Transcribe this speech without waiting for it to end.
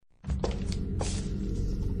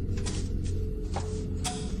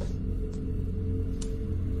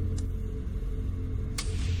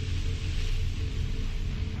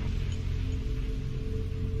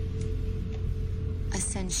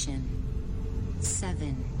Attention.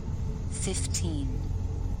 7, 15,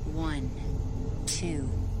 1, 2,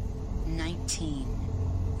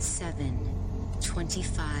 19, 7,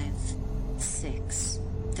 25, 6,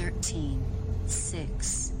 13,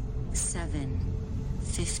 6, 7,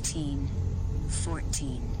 15,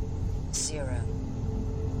 14, 0.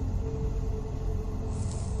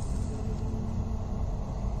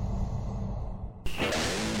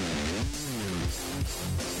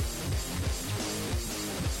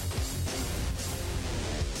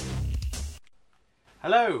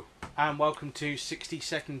 Hello and welcome to 60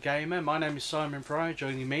 Second Gamer. My name is Simon Pryor.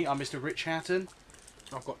 Joining me are Mr. Rich Hatton.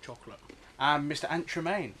 I've got chocolate. And Mr. Ant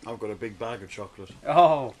Tremaine. I've got a big bag of chocolate.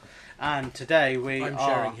 Oh, and today I'm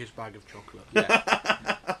sharing his bag of chocolate.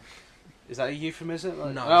 Yeah. Is that a euphemism?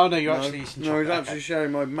 Like... No. Oh no, you're actually eating chocolate. No, he's actually Okay.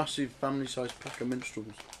 sharing my massive family-sized pack of minstrels.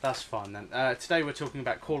 That's fine then. Today we're talking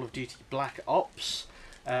about Call of Duty Black Ops.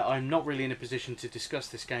 I'm not really in a position to discuss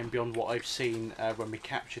this game beyond what I've seen when we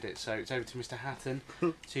captured it, so it's over to Mr. Hatton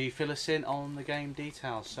to fill us in on the game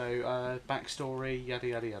details. So, backstory, yada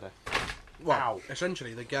yada yada. Well, Ow.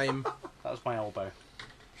 essentially the game That was my elbow.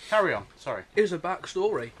 Carry on, sorry. is a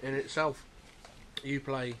backstory in itself. You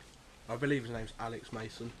play, I believe his name's Alex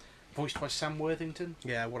Mason. Voiced by Sam Worthington.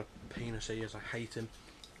 Yeah, what a penis he is, I hate him.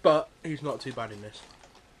 But he's not too bad in this.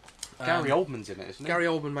 Gary Oldman's in it, isn't he? Gary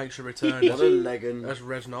Oldman makes a return What a legging. as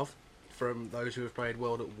Reznov. From those who have played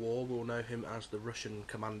World at War will know him as the Russian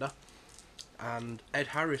commander. And Ed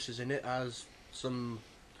Harris is in it as some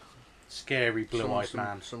Scary blue-eyed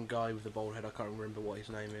man. Some guy with a bald head. I can't remember what his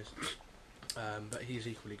name is, but he's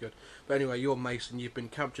equally good. But anyway, you're Mason. You've been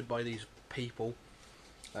captured by these people.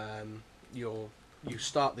 You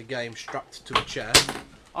start the game strapped to a chair.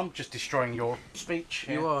 I'm just destroying your speech.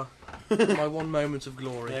 You are my one moment of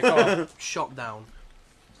glory. Yeah, go on. Shot down.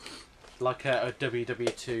 Like a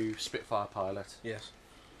WW2 Spitfire pilot. Yes.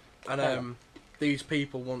 And these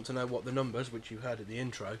people want to know what the numbers, which you heard at the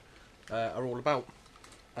intro, are all about.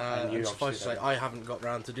 And you And suffice to obviously say, don't. I haven't got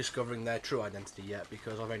round to discovering their true identity yet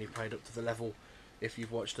because I've only played up to the level. If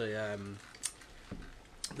you've watched the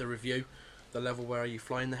review, the level where you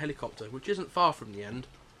fly in the helicopter, which isn't far from the end,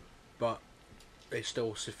 but it's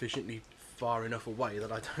still sufficiently far enough away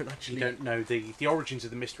that I don't actually. You don't know the origins of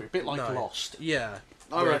the mystery. A bit like No. Lost. Yeah,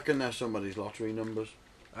 I reckon they're somebody's lottery numbers.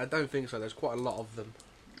 I don't think so. There's quite a lot of them.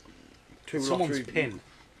 Someone's lottery pin.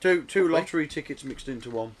 Two lottery tickets mixed into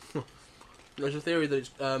one. There's a theory that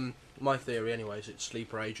it's my theory, anyways. It's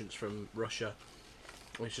sleeper agents from Russia,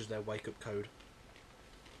 which is their wake-up code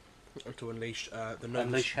to unleash the Nova.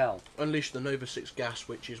 Unleash hell. Unleash the Nova 6 gas,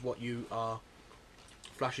 which is what you are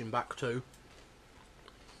flashing back to.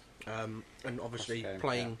 And obviously That's the game,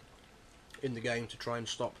 playing in the game to try and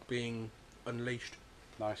stop being unleashed.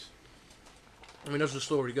 Nice. I mean, as the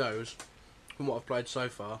story goes, from what I've played so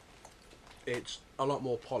far, it's a lot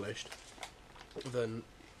more polished than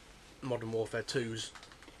Modern Warfare 2's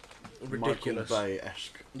ridiculous. Michael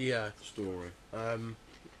Bay-esque Yeah. story.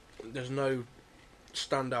 There's no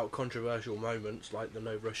standout controversial moments like the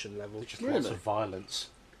No Russian level. Just Really? lots of violence.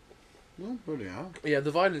 Oh, bloody hell. Yeah,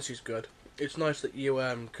 the violence is good. It's nice that you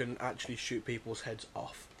can actually shoot people's heads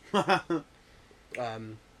off.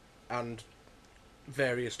 And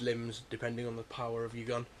various limbs depending on the power of your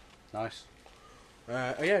gun. Nice.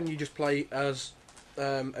 Yeah, and you just play as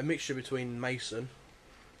a mixture between Mason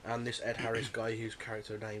and this Ed Harris guy whose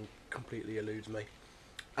character name completely eludes me.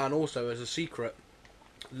 And also as a secret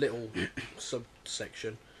little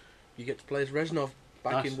subsection, you get to play as Reznov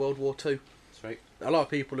back Nice. in World War II. Sweet. A lot of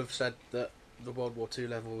people have said that the World War II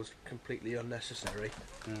level was completely unnecessary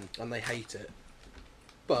and they hate it.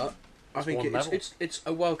 But I It's think one level. it's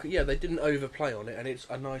a welcome. Yeah, they didn't overplay on it, and it's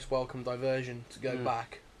a nice welcome diversion to go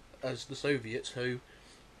back as the Soviets who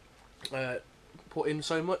put in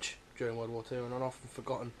so much during World War II and are often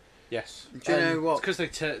forgotten. Yes. Do you know It's what? because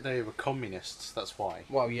they were communists, that's why.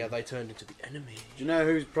 Well, yeah, they turned into the enemy. Do you know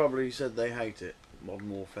who's probably said they hate it?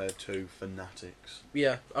 Modern Warfare 2 fanatics.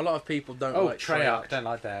 Yeah, a lot of people don't Oh, like Treyarch, don't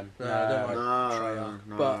like them. No, I don't like No, Treyarch.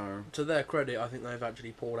 no. But to their credit, I think they've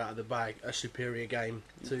actually pulled out of the bag a superior game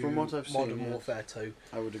to From what I've seen, Modern yes. Warfare 2.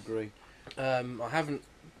 I would agree. I haven't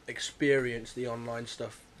experienced the online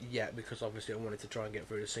stuff yet because obviously I wanted to try and get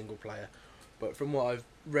through the single player. But from what I've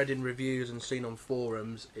read in reviews and seen on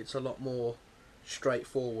forums, it's a lot more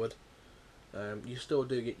straightforward. You still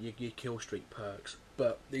do get your kill streak perks,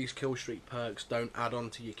 but these kill streak perks don't add on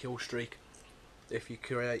to your kill streak. If you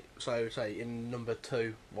create, so say in number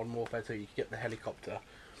 2, Modern Warfare 2, you could get the helicopter,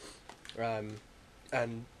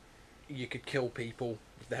 and you could kill people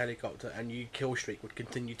with the helicopter, and your kill streak would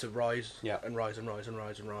continue to rise Yeah. and rise and rise and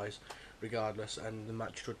rise and rise. regardless, and the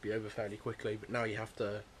match should be over fairly quickly. But now you have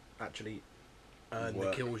to actually earn the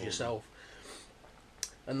Work kills for them. yourself.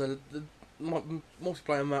 And the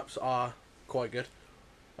multiplayer maps are quite good.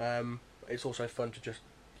 It's also fun to just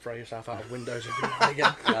throw yourself out of windows every now and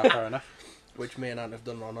again, Yeah, fair enough. which me and Ant have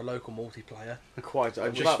done on a local multiplayer. Quite.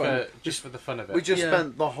 Just for the fun of it. We just Yeah.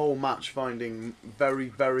 spent the whole match finding very,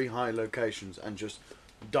 very high locations and just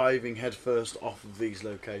diving headfirst off of these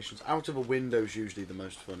locations. Out of a window's usually the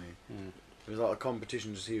most funny. Mm. It was like a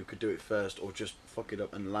competition to see who could do it first or just fuck it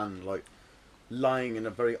up and land like lying in a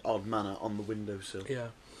very odd manner on the windowsill. Yeah.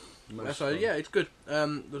 Most So fun. yeah, it's good.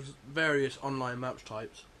 There's various online match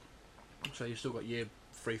types. So you've still got your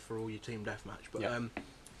free for all, your team deathmatch, but Yeah.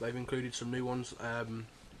 they've included some new ones.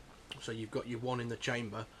 So you've got your one in the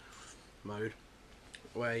chamber mode,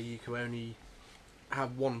 where you can only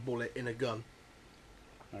have one bullet in a gun,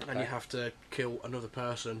 and Okay. you have to kill another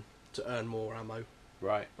person to earn more ammo.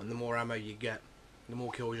 Right. And the more ammo you get, the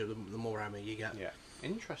more kills you, the more ammo you get. Yeah.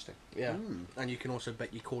 Interesting. Yeah. Mm. And you can also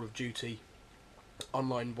bet your Call of Duty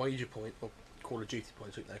online wager point, or Call of Duty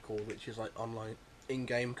points, I think they're called, which is like online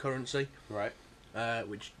in-game currency, Right.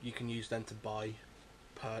 which you can use then to buy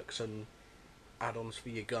perks and add-ons for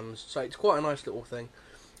your guns. So it's quite a nice little thing,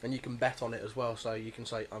 and you can bet on it as well. So you can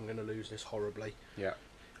say, I'm going to lose this horribly. Yeah.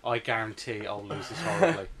 I guarantee I'll lose this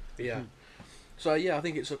horribly. Yeah. So yeah, I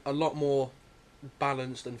think it's a lot more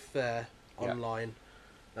balanced and fair Yeah. online.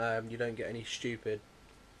 You don't get any stupid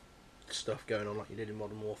stuff going on like you did in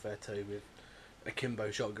Modern Warfare 2 with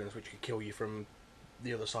akimbo shotguns, which could kill you from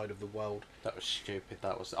the other side of the world. That was stupid.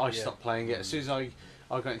 That was. I Yeah. stopped playing it as soon as I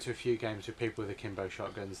got into a few games with people with akimbo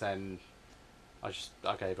shotguns. Then I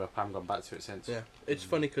gave up. I haven't gone back to it since. Yeah, it's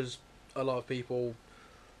funny because a lot of people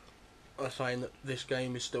are saying that this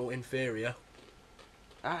game is still inferior.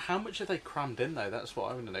 How much have they crammed in though? That's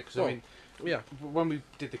what I want to know. Because Well, I mean, Yeah, when we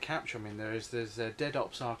did the capture, I mean, there's Dead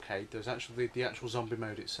Ops Arcade. There's actually the actual zombie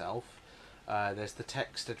mode itself. There's the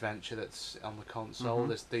text adventure that's on the console. Mhm.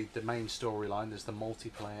 There's the main storyline. There's the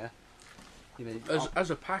multiplayer. You know, as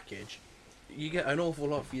a package, you get an awful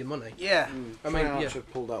lot for your money. yeah, I mean, yeah.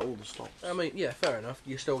 have pulled out all the stops. I mean, yeah, fair enough.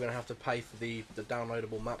 You're still going to have to pay for the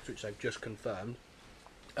downloadable maps, which they've just confirmed.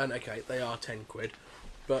 And okay, they are £10,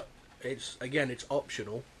 but it's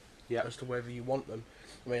optional yeah, as to whether you want them.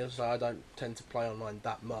 I mean, as I say, I don't tend to play online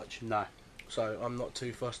that much, no. so I'm not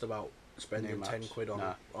too fussed about spending New maps, £10 on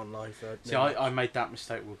no. online for. See, new maps. I made that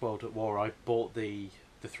mistake with World at War. I bought the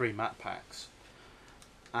 3 map packs,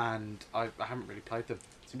 and I haven't really played them,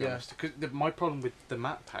 to be Yeah. honest. Because my problem with the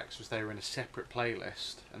map packs was they were in a separate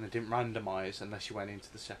playlist, and they didn't randomise unless you went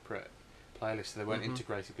into the separate playlist. So they weren't Mhm.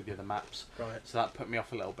 integrated with the other maps. Right. So that put me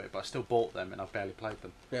off a little bit, but I still bought them, and I've barely played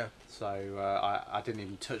them. Yeah. So I didn't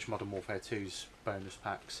even touch Modern Warfare 2's bonus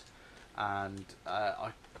packs, and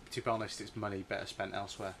to be honest, it's money better spent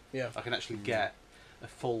elsewhere. Yeah. I can actually get a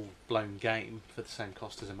full-blown game for the same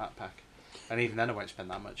cost as a map pack, and even then I won't spend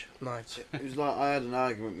that much. Nice. It was like I had an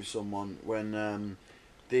argument with someone when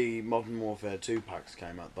the Modern Warfare 2 packs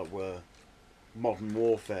came out that were Modern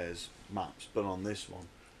Warfare's maps, but on this one.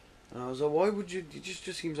 And I was like, why would you? It just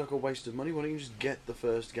seems like a waste of money. Why don't you just get the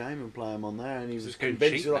first game and play them on there? And he was It's going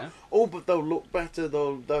convinced, cheap like, now. oh, but they'll look better.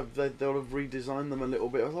 They'll have redesigned them a little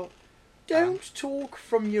bit. I thought, don't talk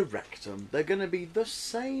from your rectum. They're going to be the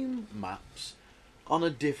same maps on a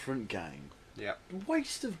different game. Yeah,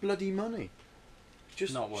 Waste of bloody money.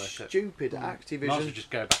 Just Not worth it. stupid. Mm. might as well Activision. just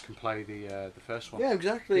go back and play the first one. Yeah,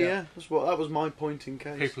 exactly. Yeah. Yeah, that was my point in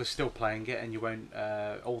case. People are still playing it, and you won't.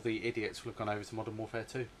 All the idiots will have gone over to Modern Warfare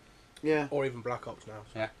 2. Yeah, Or even Black Ops now.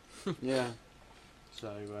 So. yeah.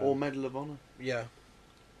 So Or Medal of Honor. Yeah.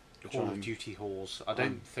 Call of Trying. Duty whores. I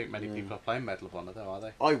don't think many yeah. people are playing Medal of Honor, though, are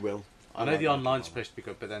they? I will. I know like the Medal of online's Honor. supposed to be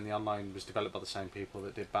good, but then the online was developed by the same people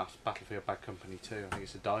that did Battlefield Bad Company 2. I think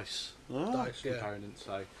it's a DICE Ah, Dice, yeah. component,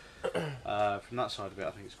 so from that side of it, I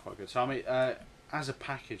think it's quite good. So I mean, as a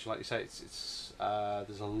package, like you say, it's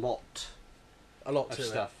there's a lot A lot of to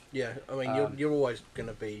stuff. it. Yeah. I mean, Um, you're always going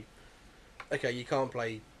to be. Okay, you can't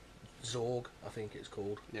play Zorg, I think it's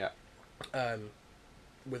called, Yeah,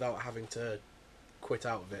 without having to quit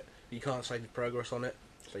out of it. You can't save your progress on it,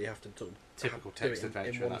 so you have to sort of typical do it text adventure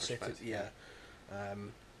in in one that sitting. respect. Yeah.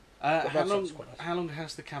 But How that long? sounds quite nice. How long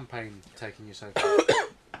has the campaign taken you so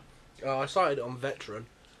far? I started it on Veteran,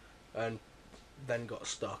 and then got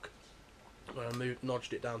stuck. When I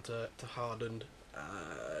nudged it down to Hardened,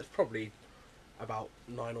 it's probably about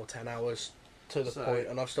 9 or 10 hours to the So- point,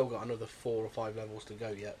 and I've still got another 4 or 5 levels to go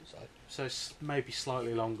yet. So So it's maybe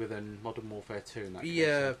slightly longer than Modern Warfare 2 in that case.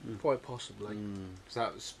 yeah, Mm. quite possibly. Mm. So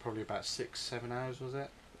that was probably about 6-7 hours, was it?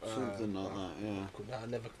 Something like that, yeah. I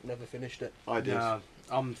never finished it. I did. No,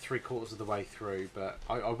 I'm 3/4 of the way through, but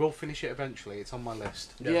I will finish it eventually. It's on my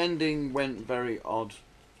list. The ending went very odd.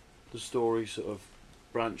 The story sort of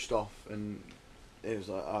branched off, and it was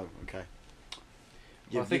like, oh, okay.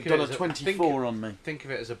 Well, You've done a 24 on me. Think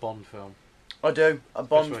of it as a Bond film. I do. A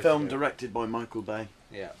Bond way to film do it. directed by Michael Bay.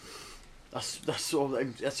 Yeah. That's sort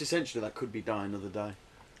of, that's essentially, that could be Die Another Day.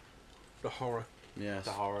 The horror. Yes.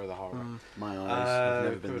 The horror. My eyes have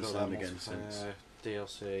never been covered the all same that again multiplayer, since.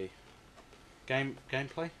 DLC.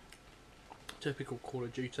 Gameplay? Typical Call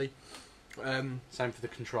of Duty. Same for the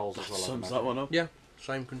controls as well. I Sums imagine. that one up. Yeah,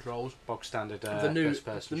 same controls. Bog standard The new, first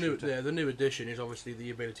person the new, shooter. yeah, the new addition is obviously the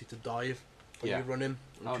ability to dive when Yeah. you're running.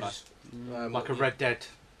 Oh, which nice. is, Like a Red Dead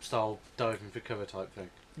style diving for cover type thing.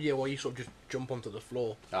 Yeah, well, you sort of just jump onto the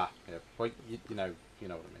floor. Ah, yeah. Well, you know what I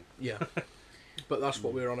mean. Yeah. But that's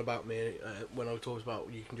what we were on about, me, when I talked about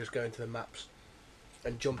you can just go into the maps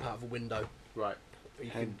and jump out of a window. Right. You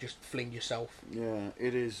can just fling yourself Yeah,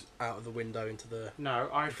 it is. out of the window into the... No,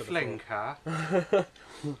 I Into the fling her.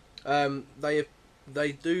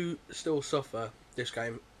 They do still suffer, this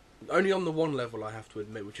game. Only on the one level, I have to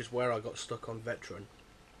admit, which is where I got stuck on Veteran.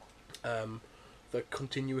 The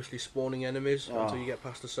continuously spawning enemies until you get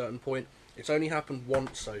past a certain point. It's only happened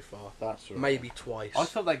once so far. That's right. Maybe twice. I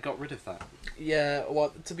thought they got rid of that. Yeah,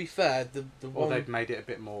 well, to be fair, the Or one... they've made it a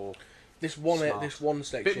bit more... This smart. one A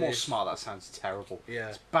section bit more is... smart, that sounds terrible. Yeah,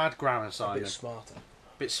 It's bad grammar, a Simon. bit smarter.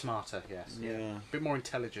 Bit smarter, yes. Yeah. A bit more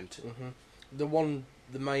intelligent.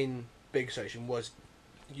 The main big section was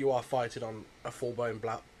you are fighting on a full-blown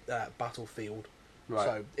battlefield. Right.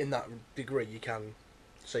 So, in that degree, you can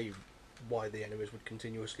see why the enemies would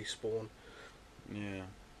continuously spawn. Yeah.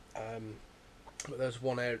 But there's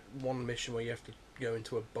one mission where you have to go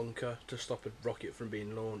into a bunker to stop a rocket from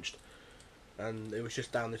being launched. And it was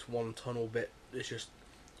just down this one tunnel bit. It's just,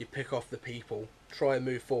 you pick off the people, try and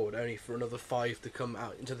move forward, only for another 5 to come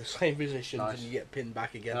out into the same positions, Nice. and you get pinned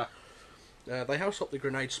back again. They have stopped the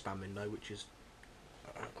grenade spamming though, which is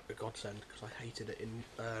a godsend, because I hated it in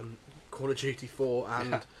Call of Duty 4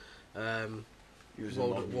 and It was in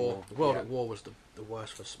World at Modern War. War. World Yeah. at War was the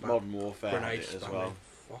worst for spam. Modern Warfare had Grenade it as spamming. well.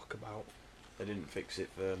 Fuck about. They didn't fix it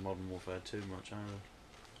for Modern Warfare too much either.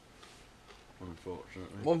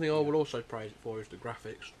 Unfortunately. One thing I will also praise it for is the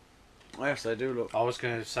graphics. Oh, yes, they do look. I was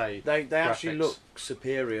going to say... They actually graphics. look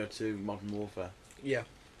superior to Modern Warfare. Yeah.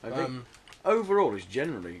 I think overall, it's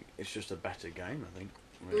just a better game. I think.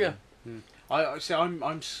 Really. Yeah. I see.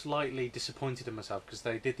 I'm slightly disappointed in myself because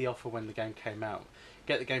they did the offer when the game came out.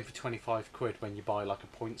 Get the game for £25 when you buy like a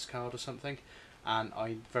points card or something, and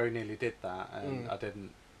I very nearly did that, and I didn't.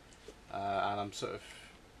 And I'm sort of,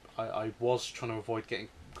 I was trying to avoid getting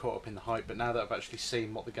caught up in the hype, but now that I've actually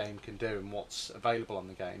seen what the game can do and what's available on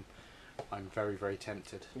the game, I'm very, very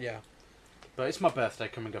tempted. Yeah. But it's my birthday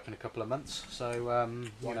coming up in a couple of months, so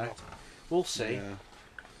Why you know, not? we'll see. Yeah.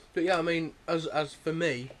 But yeah, I mean, as for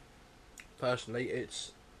me, personally,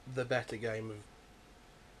 it's the better game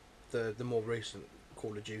of the more recent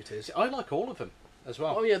Call of Duties. See, I like all of them as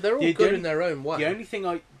well. Oh yeah, they're all The good only- in their own way.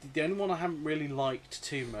 The only one I haven't really liked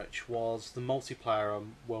too much was the multiplayer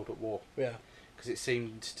on World at War, Yeah. because it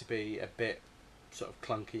seemed to be a bit sort of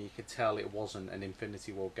clunky. You could tell it wasn't an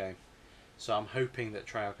Infinity War game. So I'm hoping that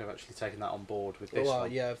Treyarch have actually taken that on board with this Well,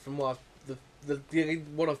 one. yeah. From what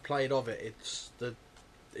what I've played of it,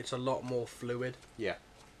 it's a lot more fluid. Yeah.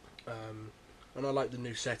 And I like the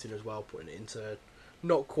new setting as well, putting it into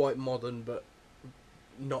not quite modern, but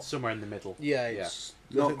not. Somewhere in the middle. Yeah, it's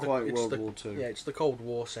Not quite it's World the- War Two. Yeah, it's the Cold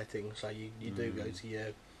War setting, so you do go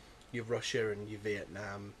to your Russia and your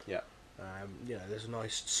Vietnam. Yeah. There's a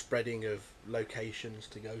nice spreading of locations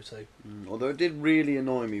to go to. Although it did really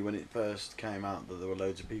annoy me when it first came out that there were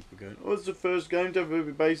loads of people going, "Oh, it's the first game to ever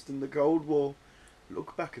be based in the Cold War."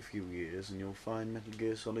 Look back a few years and you'll find Metal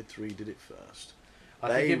Gear Solid 3 did it first. I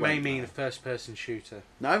think They it may went mean there. a first-person shooter.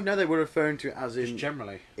 No, they were referring to it as Just in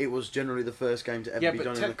generally. it was generally the first game to ever Yeah, be but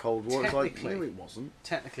done in the Cold War. It's like, technically- no, it wasn't.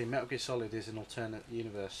 Technically, Metal Gear Solid is an alternate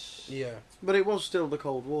universe. Yeah. But it was still the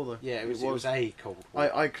Cold War, though. Yeah, it was a Cold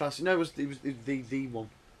War. I class it. No, it was the one,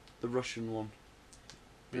 the Russian one.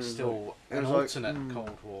 It's it was still it an was like, alternate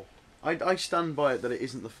Cold War. I stand by it that it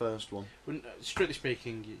isn't the first one. Well, strictly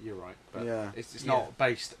speaking, you're right. But Yeah. it's Yeah. not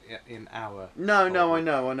based in our... No, Cold War.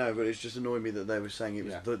 I know, but it's just annoyed me that they were saying it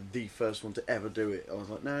was Yeah. the first one to ever do it. I was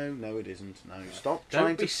like, no, it isn't. No, stop Don't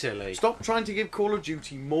trying be to silly. stop trying to give Call of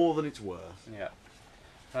Duty more than it's worth. Yeah.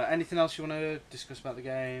 Anything else you want to discuss about the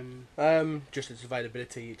game? Just its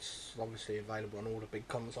availability. It's obviously available on all the big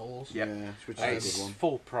consoles. Yep. Yeah, which is a It's good one.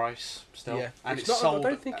 full price still. Yeah. And it's it's not. sold. I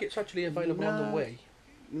don't think it's actually available on the No. Wii.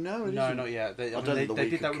 No, it No, isn't. not yet. They, I I mean, don't they, think the they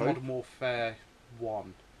week did that of with Code. Modern Warfare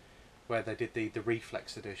 1, where they did the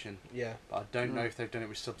Reflex edition. Yeah, But I don't know Mm. if they've done it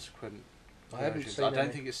with subsequent I haven't versions. seen I don't any.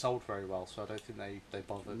 think it sold very well, so I don't think they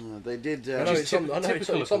bothered. No, they did. I know Which is it's on, I know it's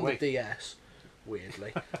typical on, of it's on the the Wii. DS.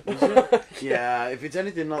 Weirdly, Yeah, if it's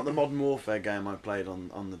anything like the Modern Warfare game I played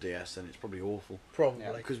on the DS, then it's probably awful. probably.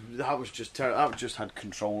 Yeah. Because that was just that just had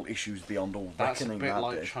control issues beyond all That's a reckoning. bit that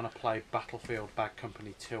like did. trying to play Battlefield Bad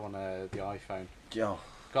Company 2 on the iPhone. Yeah.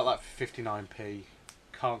 Got that 59p,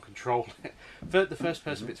 can't control it. The first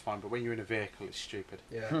person Mhm. bit's fine, but when you're in a vehicle, it's stupid.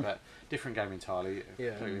 Yeah. But different game entirely,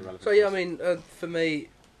 Yeah. completely irrelevant. So yeah, I mean, for me,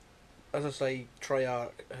 as I say,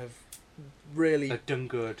 Treyarch have really, They've done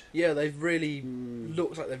good. yeah, they've really Mm.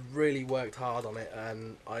 looks like they've really worked hard on it,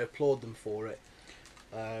 and I applaud them for it.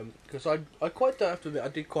 Because I quite don't have to admit, I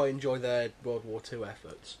did quite enjoy their World War II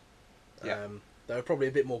efforts. Yeah. They were probably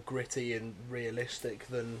a bit more gritty and realistic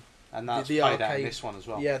than And that's the played out in arcade- this one as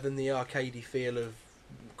well. yeah than the arcadey feel of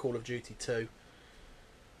Call of Duty 2.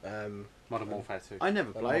 Modern Warfare 2. I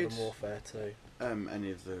never and played Modern Warfare 2.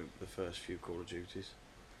 any of the first few Call of Duties.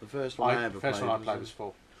 The first one I ever The first played. one I played was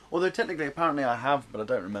 4. Although technically, apparently, I have, but I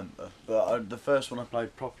don't remember. But the first one I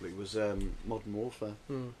played properly was Modern Warfare,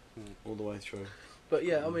 all the way through. But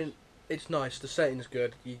yeah, I mean, it's nice. The setting's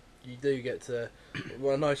good. You do get to.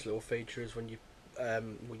 Well, a nice little feature is when you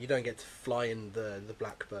well, you don't get to fly in the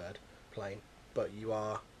Blackbird plane, but you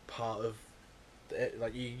are part of.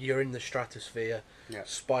 Like you're in the stratosphere, Yeah.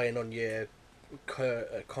 spying on your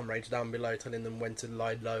comrades down below, telling them when to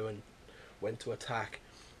lie low and when to attack.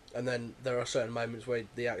 And then there are certain moments where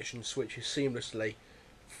the action switches seamlessly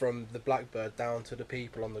from the Blackbird down to the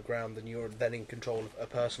people on the ground, and you're then in control of a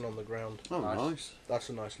person on the ground. Oh, Nice. nice. That's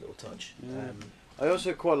a nice little touch. Yeah. I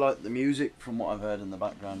also quite like the music, from what I've heard in the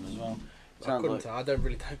background as well. I Sounds couldn't like tell. I don't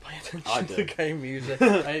really pay attention I to do. game music.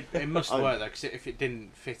 It must I- work though, because if it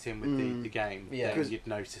didn't fit in with the game, Yeah. then 'Cause- you'd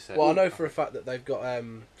notice it. Well, I know for a fact that they've got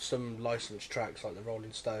some licensed tracks like the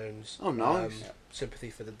Rolling Stones. Oh, nice. Sympathy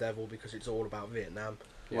for the Devil, because it's all about Vietnam.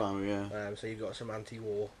 Well, yeah. So you've got some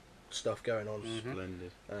anti-war stuff going on, Mhm.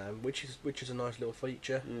 Splendid. which is a nice little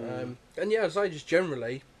feature. Yeah. And yeah, as I just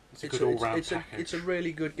generally, It's a good all-round it's package. a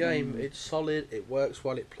really good game. Mm. It's solid. It works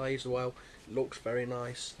well. It plays well. It looks very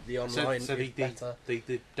nice. The online so is better, the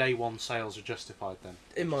day one sales are justified then,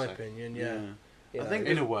 in my so- opinion. Yeah. You I know, think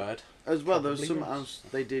in a word. As well, there was Probably something yes. else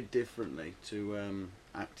they did differently to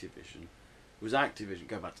Activision. It was Activision.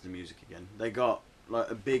 Go back to the music again. They got like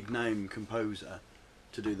a big name composer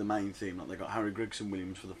to do the main theme. Like they got Harry Gregson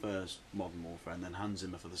Williams for the first Modern Warfare, and then Hans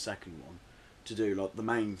Zimmer for the second one to do like the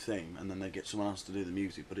main theme, and then they get someone else to do the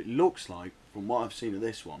music. But it looks like, from what I've seen of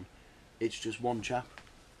this one, it's just one chap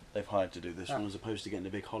they've hired to do this Ah. one, as opposed to getting a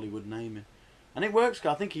big Hollywood name in. And it works.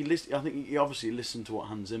 I think he obviously listened to what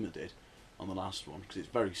Hans Zimmer did on the last one, because it's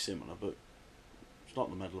very similar, but it's not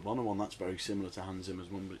the Medal of Honor one. That's very similar to Hans Zimmer's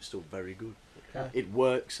one, but it's still very good. Yeah. It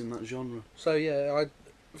works in that genre. So yeah,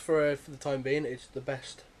 for the time being, it's the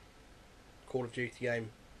best Call of Duty game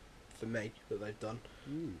for me that they've done.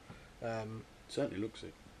 Certainly looks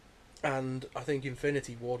it. And I think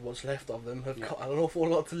Infinity Ward, what's left of them, have Yeah. got an awful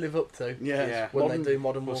lot to live up to Yeah. when Modern- they do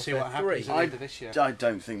Modern We'll see Warfare what happens 3. at the end of this year. I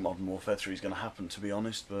don't think Modern Warfare 3 is going to happen, to be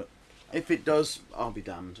honest, but if it does, I'll be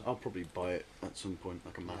damned. I'll probably buy it at some point,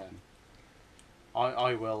 like a madman.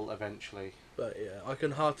 I will eventually. But yeah, I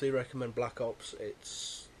can heartily recommend Black Ops.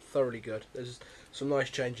 It's thoroughly good. There's some nice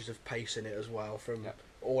changes of pace in it as well, from Yep.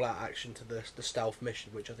 all-out action to the stealth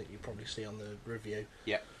mission, which I think you probably see on the review.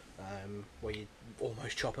 Yep. Where you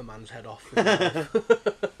almost chop a man's head off.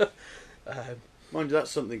 Mind you,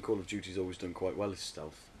 that's something Call of Duty's always done quite well, is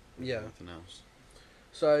stealth. Yeah. Nothing else.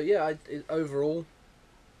 So yeah, overall,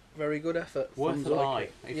 very good effort. Worth Things a like buy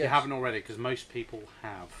it. if you Yes. haven't already, because most people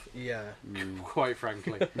have, Yeah. quite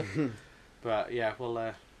frankly. But yeah,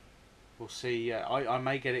 we'll see. I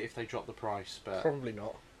may get it if they drop the price, but Probably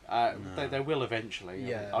not. they will eventually.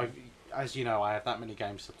 Yeah. As you know, I have that many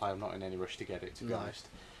games to play. I'm not in any rush to get it, to be No. honest.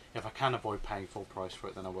 If I can avoid paying full price for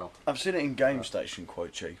it, then I will. I've seen it in Game Station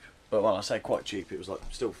quite cheap. But when I say quite cheap, it was like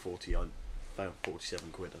still 40, I found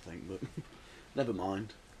 47 quid, I think, but never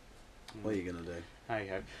mind. What are you going to do? There you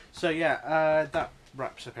go. So yeah, that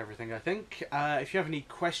wraps up everything, I think. If you have any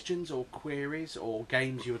questions or queries or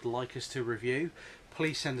games you would like us to review,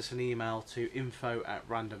 please send us an email to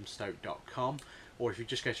info@randomstoke.com, or if you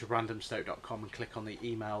just go to randomstoke.com and click on the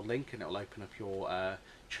email link, and it will open up your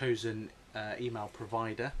chosen email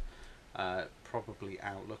provider, probably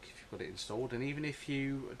Outlook if you've got it installed, and even if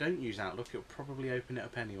you don't use Outlook, it'll probably open it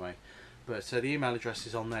up anyway. But the email address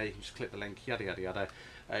is on there. You can just click the link, yada yada yada.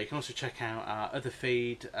 You can also check out our other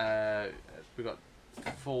feed. We've got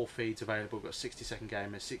 4 feeds available. We've got 60-second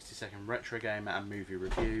gamer, 60-second retro gamer, and movie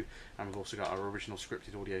review. And we've also got our original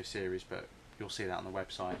scripted audio series, but you'll see that on the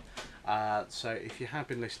website. So if you have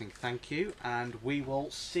been listening, thank you, and we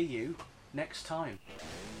will see you next time.